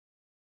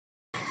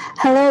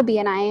Hello,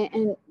 BNI,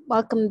 and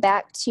welcome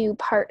back to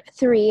part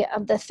 3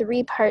 of the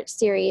 3-part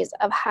series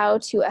of how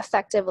to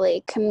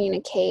effectively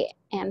communicate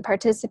and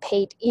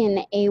participate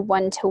in a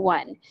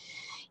one-to-one.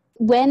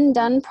 When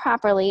done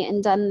properly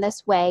and done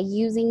this way,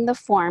 using the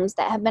forms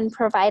that have been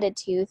provided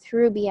to you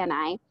through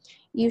BNI,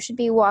 you should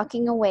be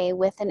walking away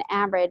with an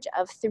average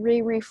of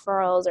 3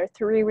 referrals or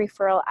 3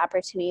 referral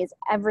opportunities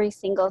every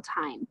single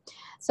time.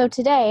 So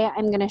today,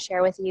 I'm going to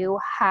share with you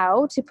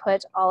how to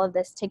put all of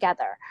this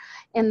together.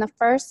 In the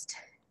first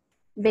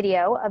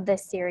video of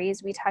this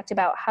series, we talked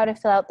about how to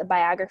fill out the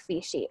biography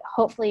sheet.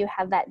 Hopefully you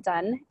have that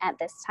done at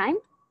this time.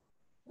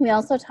 We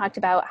also talked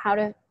about how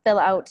to fill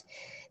out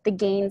the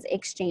gains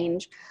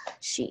exchange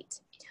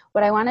sheet.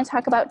 What I want to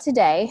talk about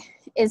today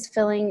is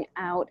filling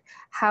out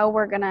how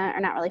we're gonna,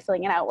 or not really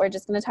filling it out, we're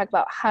just gonna talk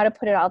about how to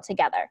put it all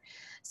together.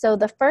 So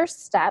the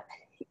first step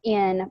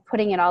in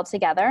putting it all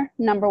together,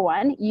 number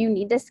 1, you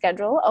need to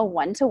schedule a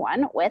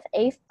one-to-one with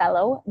a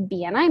fellow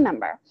BNI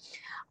member.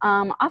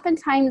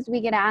 Oftentimes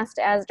we get asked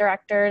as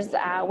directors,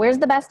 where's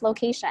the best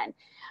location?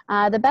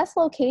 The best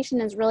location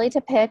is really to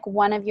pick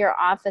one of your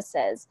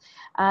offices.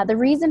 The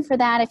reason for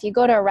that, if you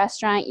go to a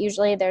restaurant,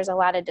 usually there's a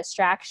lot of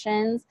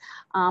distractions.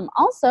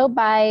 Also,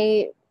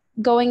 by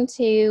going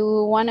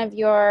to one of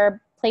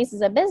your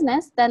places of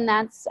business, then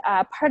that's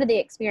part of the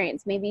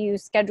experience. Maybe you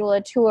schedule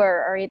a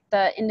tour, or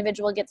the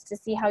individual gets to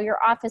see how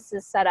your office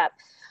is set up.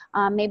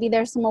 Maybe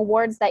there's some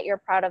awards that you're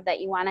proud of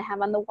that you want to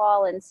have on the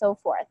wall and so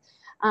forth.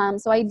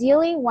 So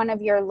ideally, one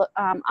of your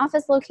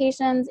office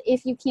locations.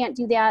 If you can't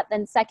do that,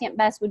 then second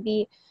best would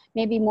be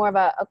maybe more of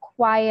a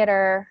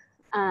quieter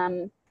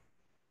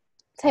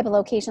type of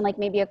location, like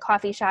maybe a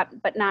coffee shop,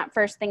 but not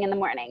first thing in the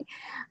morning.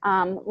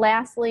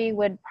 Lastly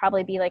would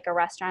probably be like a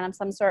restaurant of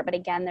some sort, but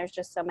again, there's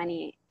just so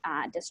many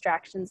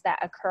distractions that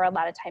occur a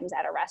lot of times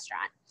at a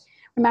restaurant.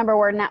 Remember,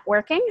 we're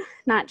networking,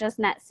 not just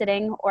net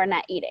sitting or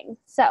net eating.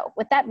 So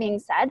with that being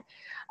said,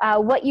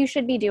 what you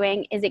should be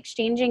doing is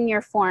exchanging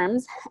your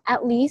forms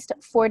at least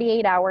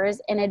 48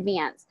 hours in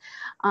advance.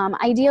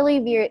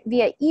 Ideally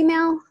via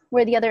email,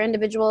 where the other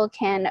individual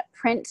can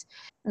print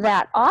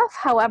that off.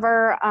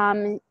 However,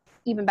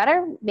 even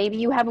better, maybe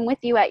you have them with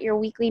you at your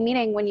weekly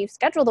meeting when you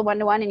schedule the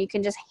one-to-one, and you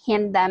can just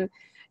hand them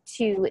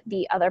to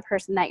the other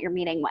person that you're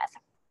meeting with.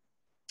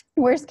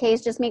 Worst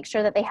case, just make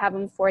sure that they have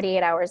them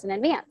 48 hours in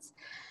advance.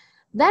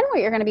 Then what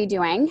you're going to be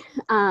doing,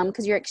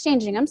 because you're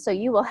exchanging them, so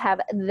you will have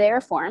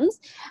their forms.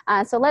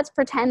 So let's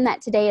pretend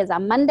that today is a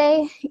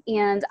Monday,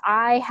 and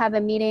I have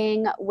a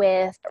meeting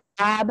with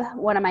Rob,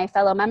 one of my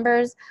fellow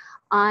members,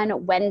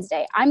 on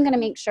Wednesday. I'm going to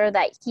make sure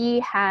that he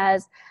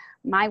has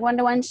my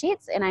one-to-one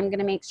sheets, and I'm going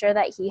to make sure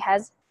that he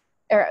has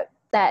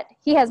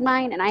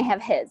mine and I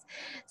have his.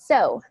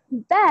 So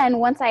then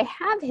once I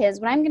have his,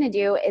 what I'm going to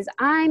do is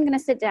I'm going to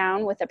sit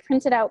down with a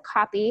printed out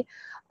copy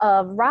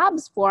of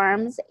Rob's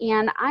forms,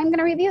 and I'm going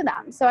to review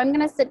them. So I'm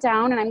going to sit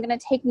down and I'm going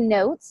to take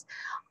notes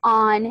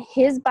on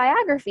his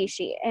biography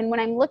sheet. And when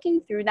I'm looking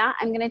through that,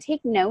 I'm going to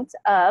take notes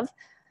of,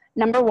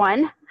 number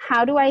 1,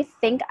 how do I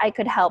think I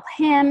could help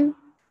him?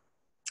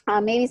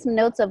 Maybe some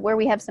notes of where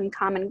we have some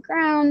common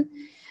ground.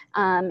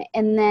 And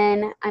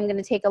then I'm going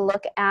to take a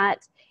look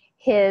at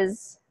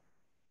his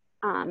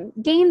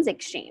gains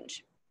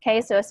exchange. Okay,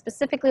 so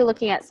specifically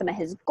looking at some of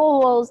his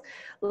goals,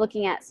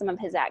 looking at some of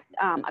his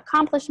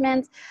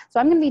accomplishments. So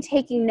I'm going to be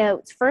taking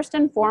notes first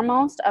and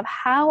foremost of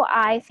how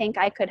I think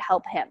I could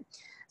help him.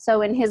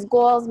 So in his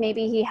goals,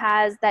 maybe he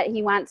has that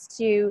he wants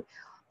to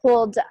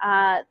hold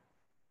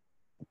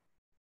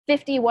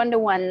 50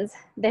 one-to-ones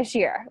this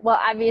year.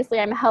 Well, obviously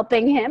I'm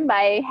helping him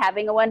by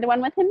having a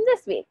one-to-one with him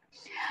this week.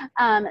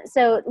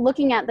 So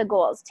looking at the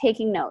goals,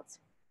 taking notes.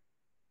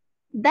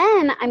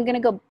 Then I'm going to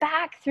go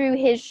back through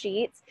his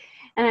sheets,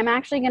 and I'm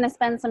actually going to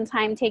spend some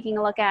time taking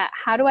a look at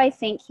how do I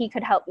think he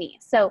could help me.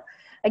 So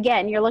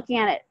again, you're looking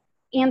at it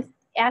and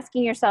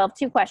asking yourself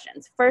 2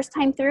 questions. First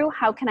time through,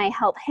 how can I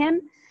help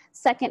him?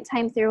 Second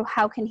time through,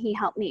 how can he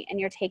help me? And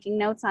you're taking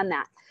notes on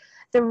that.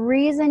 The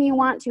reason you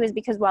want to is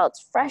because while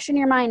it's fresh in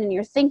your mind and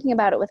you're thinking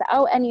about it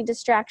without any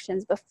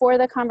distractions before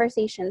the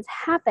conversations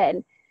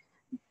happen,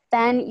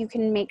 then you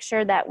can make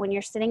sure that when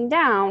you're sitting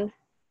down,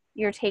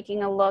 you're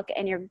taking a look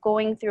and you're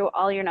going through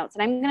all your notes.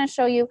 And I'm going to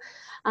show you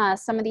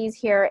some of these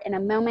here in a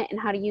moment and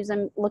how to use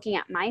them looking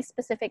at my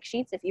specific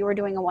sheets if you were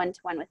doing a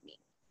one-to-one with me.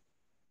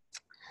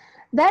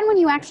 Then when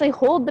you actually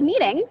hold the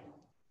meeting,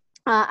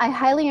 I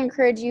highly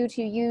encourage you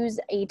to use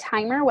a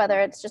timer, whether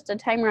it's just a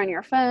timer on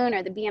your phone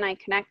or the BNI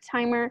Connect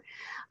timer.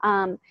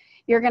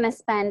 You're going to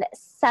spend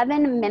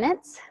 7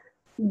 minutes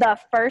the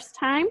first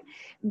time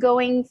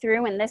going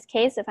through. In this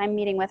case, if I'm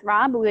meeting with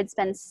Rob, we would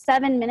spend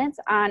 7 minutes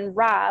on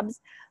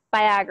Rob's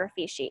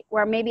biography sheet,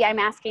 where maybe I'm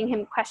asking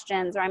him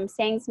questions, or I'm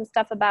saying some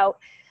stuff about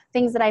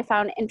things that I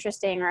found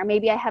interesting, or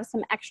maybe I have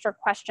some extra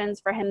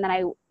questions for him that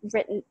I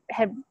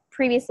had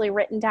previously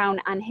written down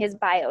on his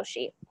bio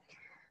sheet.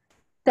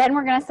 Then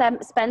we're going to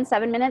spend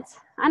 7 minutes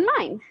on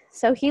mine.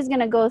 So he's going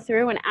to go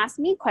through and ask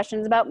me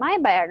questions about my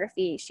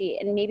biography sheet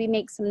and maybe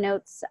make some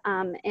notes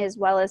as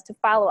well as to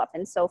follow up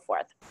and so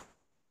forth.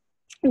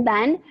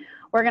 Then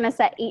we're going to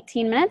set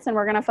 18 minutes and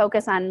we're going to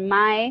focus on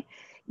my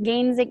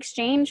gains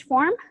exchange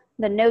form,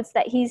 the notes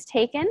that he's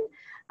taken,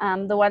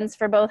 the ones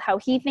for both how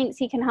he thinks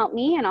he can help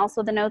me and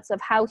also the notes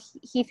of how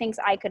he thinks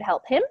I could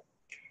help him.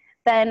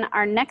 Then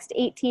our next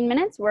 18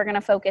 minutes, we're going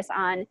to focus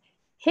on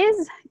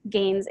his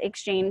gains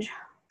exchange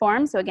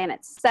form. So again,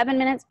 it's 7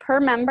 minutes per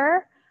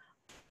member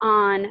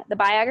on the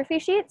biography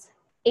sheets,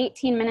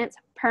 18 minutes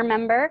per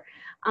member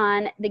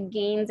on the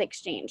gains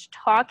exchange,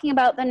 talking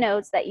about the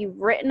notes that you've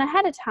written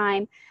ahead of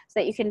time so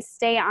that you can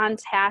stay on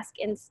task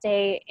and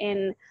stay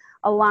in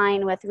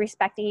align with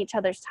respecting each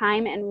other's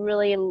time and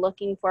really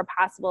looking for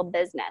possible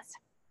business.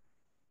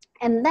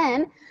 And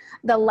then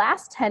the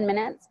last 10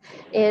 minutes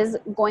is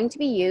going to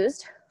be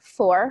used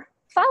for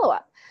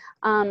follow-up.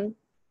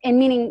 And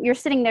meaning you're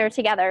sitting there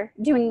together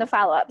doing the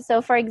follow-up.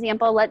 So for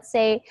example, let's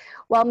say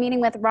while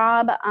meeting with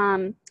Rob,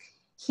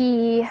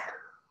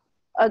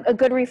 a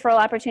good referral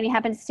opportunity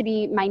happens to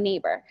be my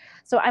neighbor.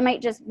 So I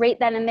might just right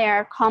then and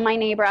there call my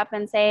neighbor up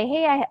and say,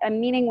 hey, I'm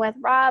meeting with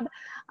Rob.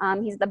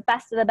 He's the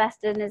best of the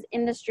best in his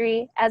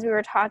industry. As we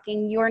were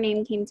talking, your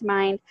name came to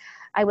mind.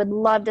 I would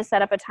love to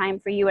set up a time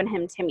for you and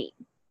him to meet.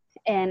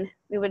 And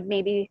we would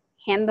maybe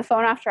hand the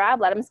phone off to Rob,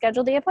 let him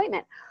schedule the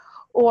appointment.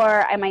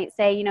 Or I might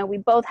say, you know, we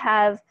both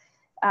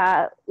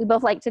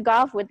like to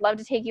golf. We'd love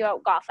to take you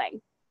out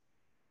golfing,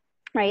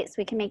 right? So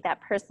we can make that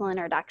personal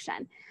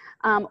introduction.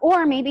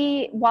 Or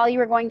maybe while you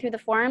were going through the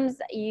forms,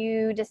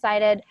 you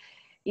decided,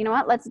 you know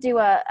what, let's do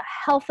a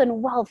health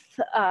and wealth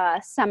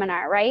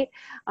seminar, right?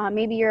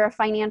 Maybe you're a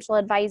financial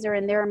advisor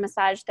and they're a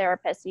massage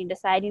therapist. And you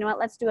decide, you know what,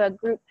 let's do a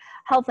group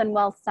health and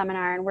wealth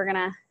seminar, and we're going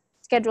to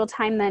schedule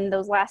time. Then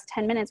those last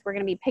 10 minutes, we're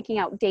going to be picking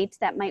out dates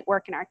that might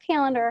work in our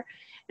calendar,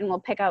 and we'll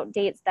pick out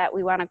dates that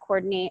we want to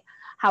coordinate,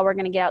 how we're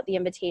going to get out the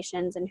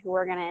invitations and who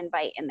we're going to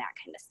invite and that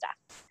kind of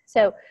stuff.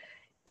 So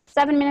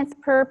 7 minutes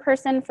per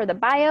person for the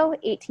bio,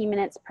 18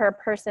 minutes per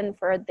person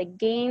for the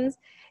gains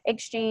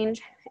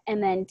exchange,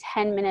 and then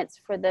 10 minutes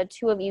for the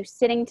two of you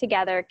sitting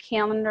together,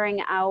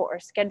 calendaring out or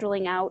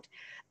scheduling out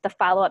the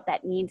follow-up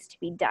that needs to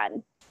be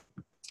done.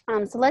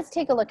 So let's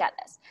take a look at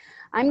this.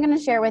 I'm going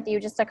to share with you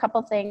just a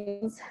couple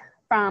things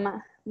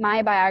from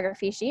my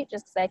biography sheet,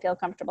 just because I feel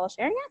comfortable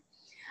sharing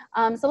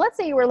it. So let's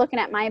say you were looking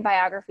at my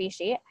biography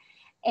sheet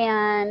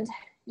and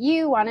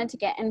you wanted to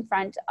get in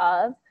front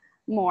of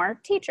more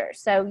teachers.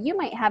 So you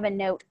might have a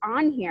note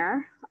on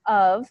here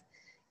of,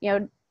 you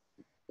know,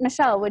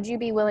 Michelle, would you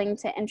be willing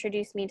to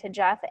introduce me to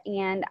Jeff,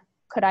 and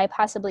could I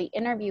possibly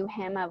interview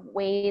him of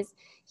ways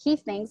he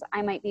thinks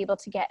I might be able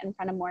to get in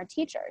front of more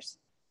teachers?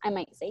 I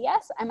might say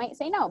yes, I might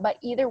say no, but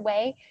either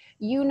way,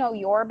 you know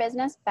your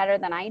business better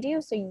than I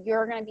do, so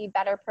you're going to be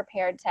better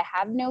prepared to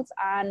have notes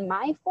on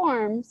my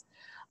forms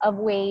of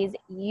ways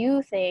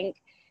you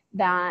think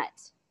that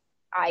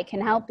I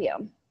can help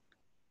you.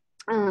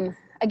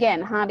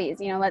 Again, hobbies,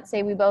 you know, let's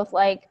say we both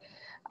like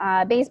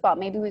baseball.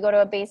 Maybe we go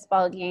to a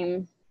baseball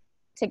game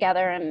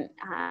together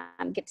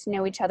and get to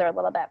know each other a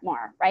little bit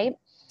more, right?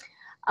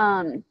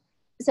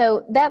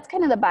 So that's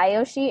kind of the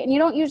bio sheet, and you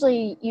don't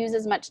usually use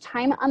as much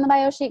time on the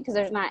bio sheet because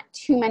there's not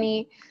too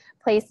many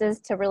places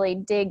to really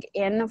dig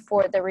in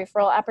for the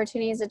referral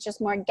opportunities. It's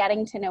just more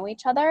getting to know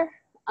each other.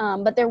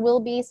 But there will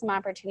be some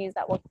opportunities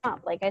that will come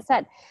up. Like I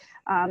said,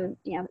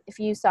 you know, if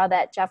you saw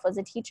that Jeff was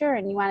a teacher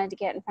and you wanted to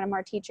get in front of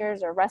more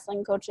teachers or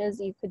wrestling coaches,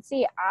 you could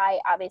see I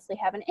obviously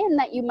have an in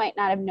that you might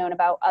not have known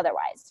about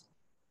otherwise.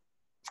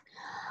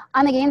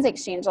 On the gains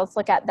exchange, let's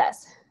look at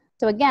this.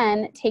 So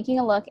again, taking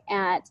a look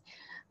at,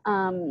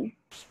 I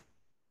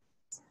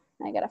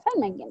gotta find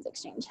my gains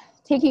exchange.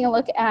 Taking a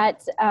look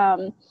at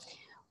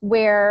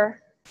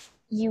where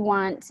you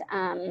want,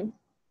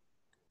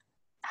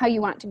 how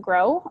you want to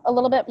grow a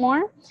little bit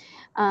more,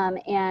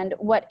 and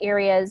what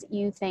areas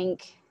you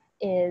think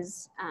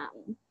is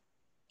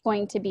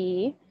going to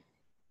be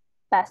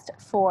best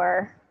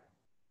for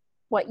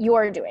what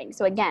you're doing.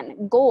 So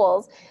again,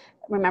 goals,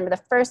 remember the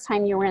first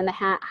time you were in the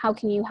hat, how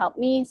can you help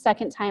me?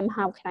 Second time,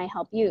 how can I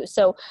help you?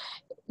 So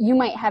you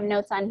might have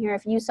notes on here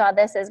if you saw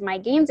this as my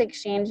gains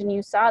exchange and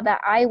you saw that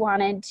I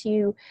wanted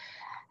to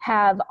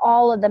have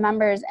all of the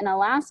members in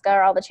Alaska,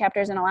 or all the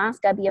chapters in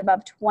Alaska, be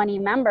above 20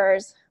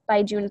 members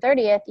by June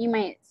 30th, you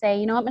might say,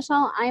 you know what,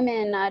 Michelle, I'm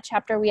in a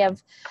chapter, we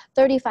have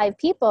 35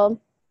 people,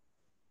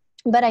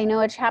 but I know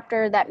a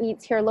chapter that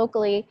meets here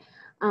locally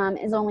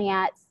is only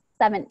at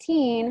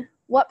 17.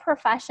 What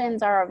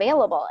professions are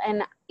available?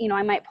 And, you know,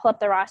 I might pull up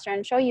the roster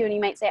and show you, and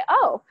you might say,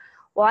 oh,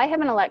 well, I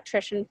have an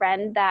electrician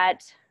friend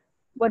that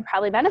would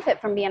probably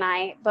benefit from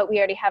BNI, but we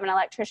already have an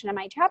electrician in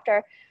my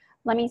chapter.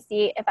 Let me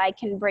see if I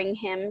can bring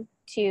him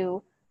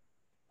to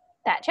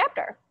that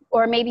chapter.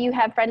 Or maybe you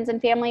have friends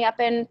and family up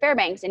in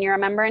Fairbanks and you're a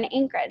member in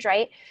Anchorage,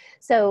 right?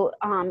 So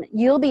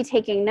you'll be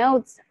taking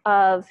notes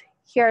of,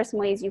 here are some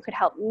ways you could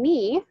help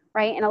me,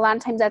 right? And a lot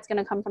of times that's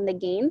gonna come from the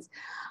gains.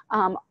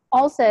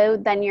 Also,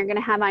 then you're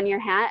gonna have on your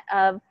hat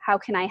of, how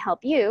can I help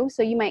you?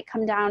 So you might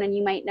come down and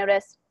you might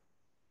notice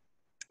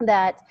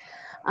that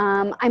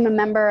I'm a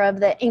member of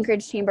the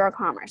Anchorage Chamber of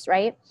Commerce,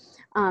 right?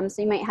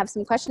 So you might have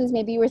some questions.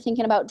 Maybe you were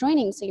thinking about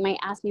joining. So you might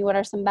ask me, what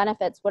are some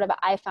benefits? What have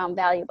I found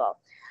valuable?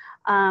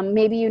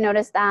 Maybe you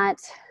notice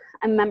that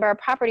a member of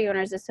Property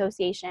Owners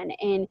Association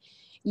and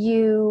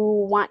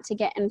you want to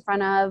get in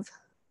front of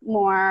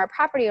more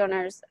property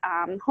owners,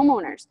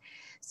 homeowners.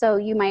 So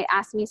you might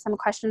ask me some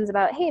questions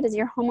about, hey, does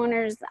your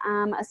homeowners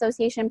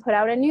association put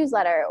out a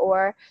newsletter,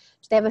 or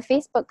do they have a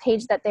Facebook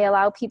page that they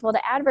allow people to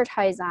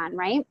advertise on,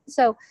 right?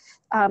 So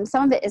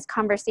some of it is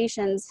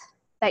conversations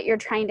that you're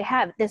trying to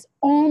have. This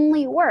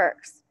only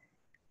works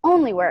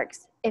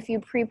if you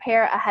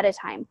prepare ahead of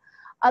time.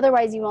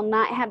 Otherwise, you will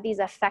not have these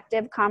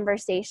effective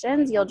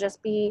conversations. You'll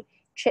just be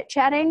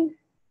chit-chatting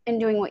and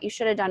doing what you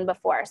should have done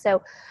before.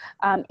 So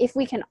if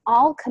we can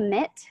all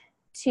commit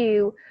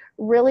to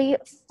really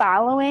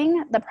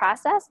following the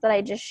process that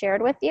I just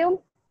shared with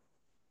you,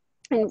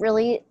 and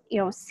really,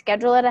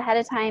 schedule it ahead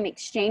of time,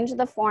 exchange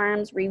the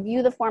forms,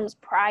 review the forms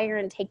prior,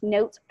 and take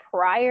notes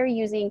prior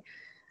using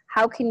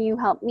how can you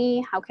help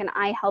me, how can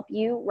I help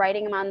you,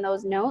 writing them on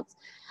those notes,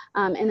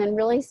 and then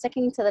really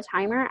sticking to the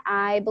timer.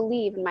 I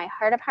believe in my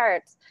heart of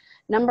hearts,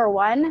 number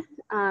one,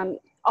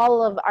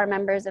 all of our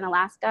members in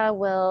Alaska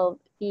will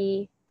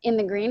be in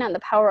the green on the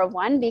power of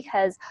one,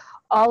 because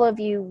all of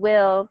you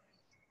will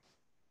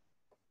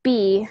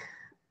be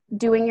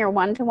doing your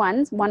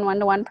one-to-ones,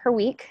 one-to-one per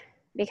week,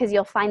 because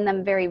you'll find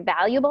them very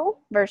valuable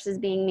versus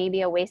being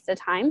maybe a waste of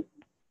time.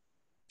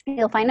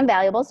 You'll find them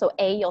valuable, so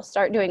A, you'll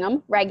start doing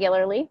them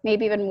regularly,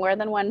 maybe even more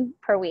than one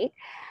per week.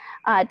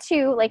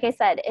 Two, like I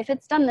said, if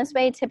it's done this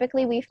way,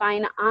 typically we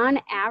find on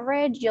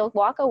average, you'll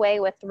walk away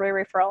with 3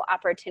 referral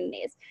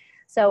opportunities.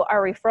 So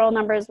our referral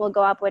numbers will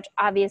go up, which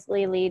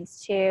obviously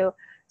leads to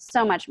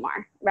so much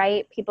more,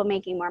 right? People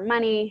making more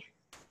money,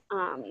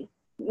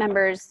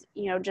 members,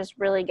 just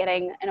really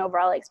getting an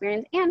overall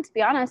experience. And to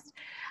be honest,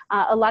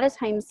 a lot of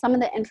times some of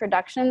the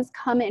introductions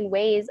come in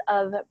ways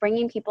of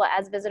bringing people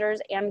as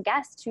visitors and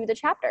guests to the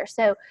chapter.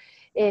 So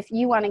if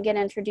you want to get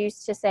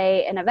introduced to,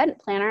 say, an event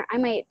planner, I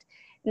might,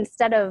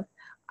 instead of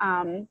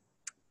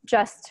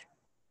just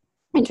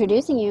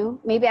introducing you,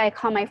 maybe I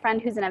call my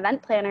friend who's an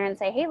event planner and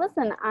say, hey,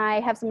 listen,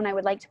 I have someone I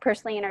would like to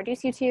personally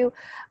introduce you to.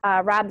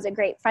 Rob's a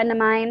great friend of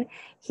mine.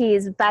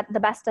 He's the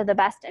best of the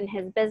best in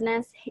his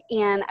business,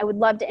 and I would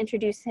love to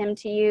introduce him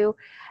to you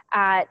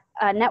at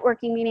a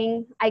networking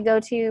meeting I go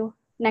to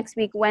next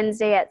week,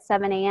 Wednesday at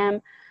 7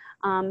 a.m.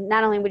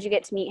 Not only would you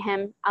get to meet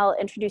him, I'll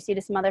introduce you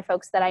to some other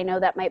folks that I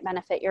know that might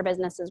benefit your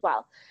business as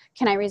well.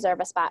 Can I reserve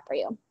a spot for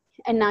you?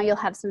 And now you'll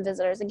have some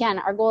visitors. Again,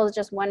 our goal is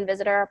just 1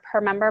 visitor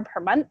per member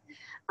per month.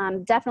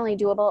 Definitely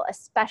doable,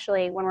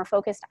 especially when we're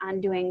focused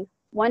on doing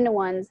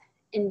one-to-ones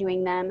and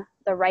doing them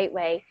the right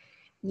way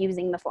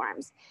using the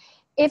forms.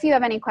 If you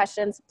have any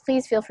questions,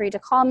 please feel free to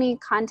call me,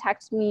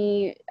 contact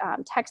me,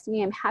 text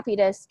me. I'm happy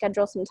to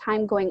schedule some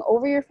time going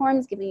over your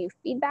forms, giving you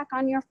feedback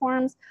on your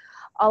forms.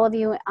 All of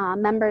you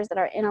members that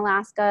are in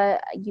Alaska,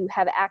 you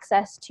have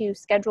access to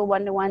schedule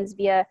one-to-ones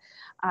via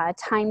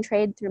time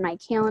trade through my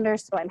calendar,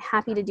 so I'm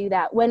happy to do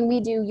that. When we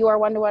do your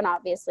one-to-one,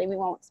 obviously we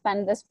won't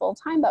spend this full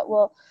time, but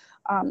we'll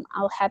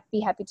I'll be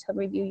happy to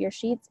review your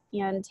sheets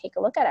and take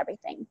a look at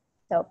everything.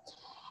 So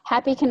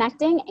happy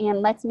connecting, and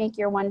let's make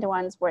your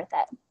one-to-ones worth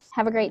it.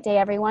 Have a great day,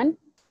 everyone.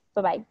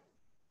 Bye-bye.